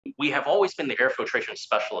we have always been the air filtration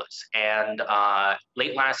specialists. And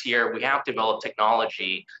late last year, we have developed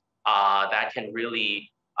technology that can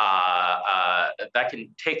really that can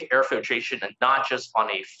take air filtration and not just on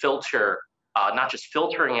a filter, not just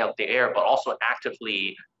filtering out the air, but also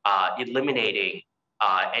actively eliminating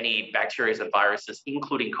any bacteria and viruses,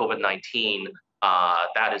 including COVID-19,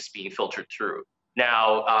 that is being filtered through.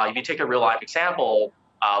 Now, if you take a real life example,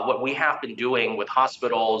 what we have been doing with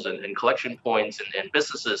hospitals and collection points and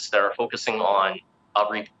businesses that are focusing on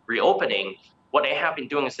reopening, what they have been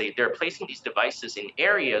doing is they're placing these devices in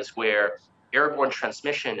areas where airborne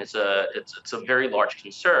transmission is it's a very large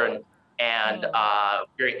concern, and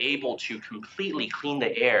we're able to completely clean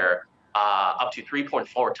the air up to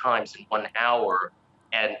 3.4 times in 1 hour,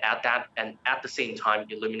 and at the same time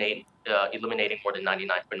eliminating more than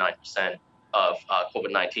 99.9% of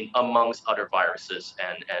COVID-19 amongst other viruses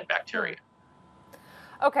and bacteria.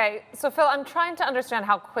 Okay, so Phil, I'm trying to understand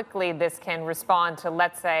how quickly this can respond to,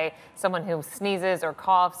 let's say, someone who sneezes or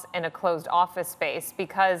coughs in a closed office space,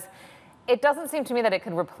 because it doesn't seem to me that it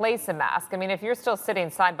could replace a mask. I mean, if you're still sitting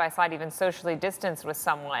side by side, even socially distanced with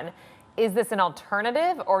someone, is this an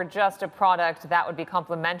alternative or just a product that would be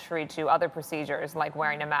complementary to other procedures like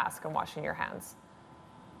wearing a mask and washing your hands?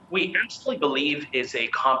 We absolutely believe is a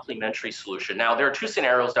complementary solution. Now, there are two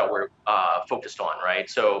scenarios that we're focused on, right?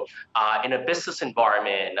 So, in a business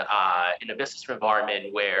environment,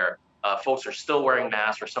 where folks are still wearing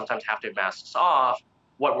masks or sometimes have their masks off,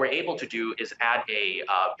 what we're able to do is add a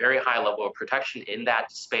very high level of protection in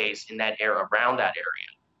that space, in that air around that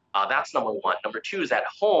area. That's number one. Number two is at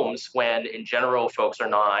homes, when in general folks are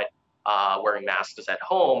not wearing masks at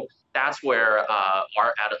home. That's where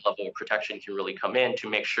our added level of protection can really come in to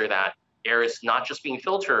make sure that air is not just being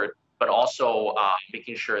filtered, but also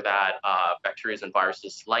making sure that bacteria and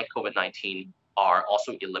viruses like COVID-19 are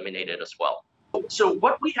also eliminated as well. So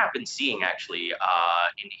what we have been seeing actually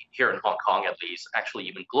here in Hong Kong, at least, actually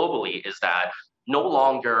even globally, is that no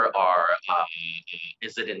longer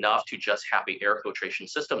is it enough to just have an air filtration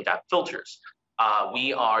system that filters.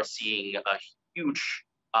 We are seeing a huge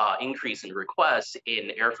increase in requests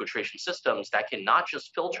in air filtration systems that can not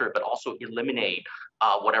just filter, but also eliminate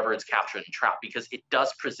whatever is captured and trapped, because it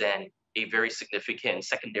does present a very significant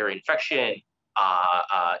secondary infection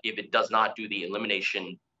if it does not do the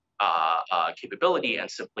elimination capability and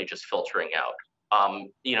simply just filtering out.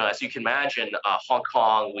 As you can imagine, Hong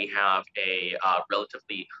Kong, we have a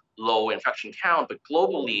relatively low infection count, but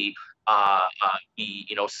globally,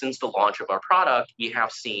 since the launch of our product, we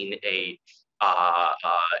have seen a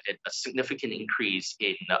significant increase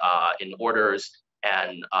in orders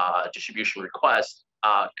and distribution requests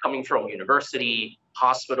coming from university,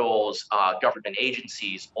 hospitals, government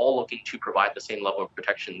agencies, all looking to provide the same level of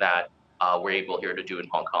protection that we're able here to do in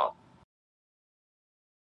Hong Kong.